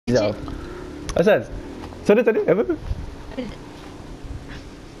Sekejap. Asal? Sorry, apa?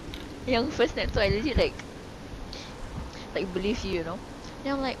 Yang first night tu I legit like believe you, you know.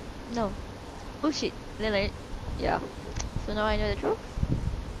 Then I'm like, no. Oh shit. Then like, yeah. So now I know the truth.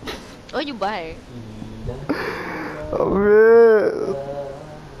 Oh, you buy.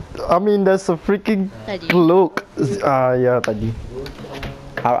 I mean, that's a freaking Tadi. cloak. Ya tadi.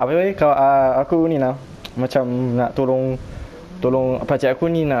 Apa ni? Kalau aku ni lah, macam nak tolong pakcik aku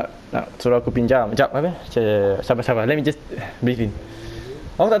ni nak suruh aku pinjam. Sekejap, apa? Sabar. Let me just breathe in.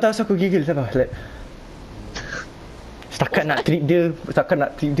 Aku tak tahu asal aku gigil, sabar. Setakat nak treat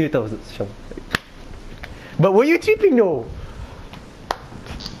dia tau. But were you tripping though?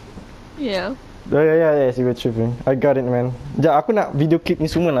 Yeah. Yes, you were tripping. I got it, man. Sekejap, aku nak video clip ni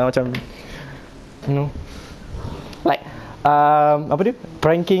semua lah macam, you know, like, apa dia?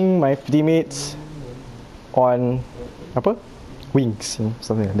 Pranking my teammates on, apa? Wings, you know,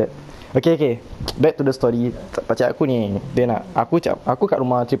 something like that. Okay. Back to the story. Pakcik aku ni, dia nak, aku kat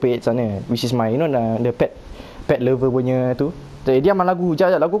rumah 888 sana, which is my, you know, the pet lover punya tu. Diam lah lagu.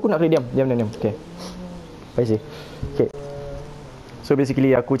 Sekejap, lagu aku nak kena diam. Okay. Baik sih. Okay. So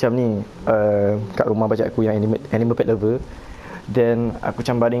basically aku macam ni, kat rumah pakcik aku yang animal pet lover. Then aku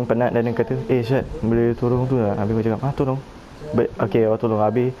macam baring penat dan dia kata, Syed, boleh tolong tu tak? Habis aku cakap, tolong. Okay, tolong.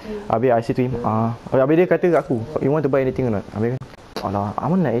 Habis I say to him, habis dia kata kat aku, you want to buy anything or not? Habis kan, alah, I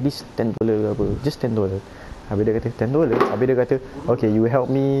want like at least $10 apa, just $10. Habis dia kata, $10? Habis dia kata, okay, you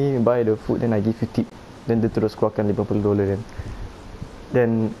help me buy the food, then I give you tip. Then dia terus keluarkan $50 kan.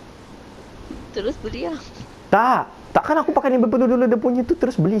 Then Terus beli lah. Takkan aku pakai $50 dia punya tu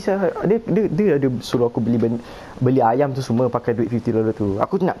terus beli saya. Dia ada suruh aku beli ayam tu semua pakai duit $50 tu.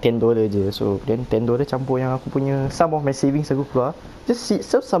 Aku nak $10 je. So then $10 campur yang aku punya some of my savings aku keluar. Just see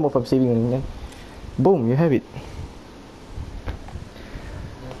some of my savings ni kan. Boom, you have it.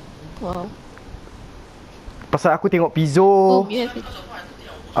 Wow. Pasal aku tengok Pizzo. Boom, you have it.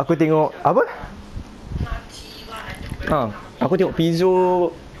 Aku tengok apa? Aku tengok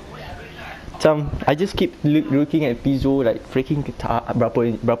Pizzo. Macam I just keep looking at Pizzo like freaking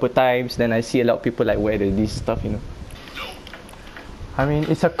berapa times, then I see a lot of people like wear this stuff, you know. I mean,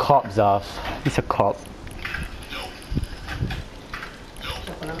 it's a cop, Zaf. It's a cop.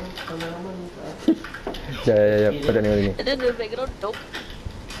 Ya, pada ni. And then the background dope.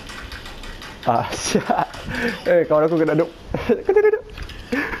 Siap. Kawan aku kena duk. Kena duduk.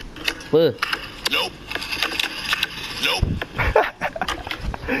 Apa? Nope.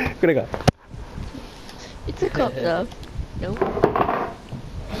 Kau dengar? It's a cop though. No.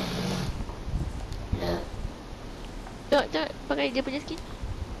 Jom pakai dia punya skin.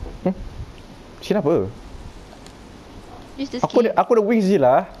 Skin apa? Use the skin. Aku ada wings je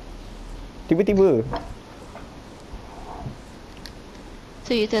lah. Tiba-tiba.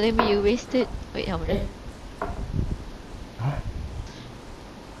 So you telling me you wasted? Wait, how much?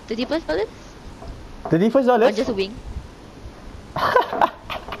 $31? $31? On just a wing.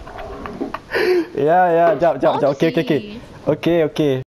 Ya, jap. Okay. Okay.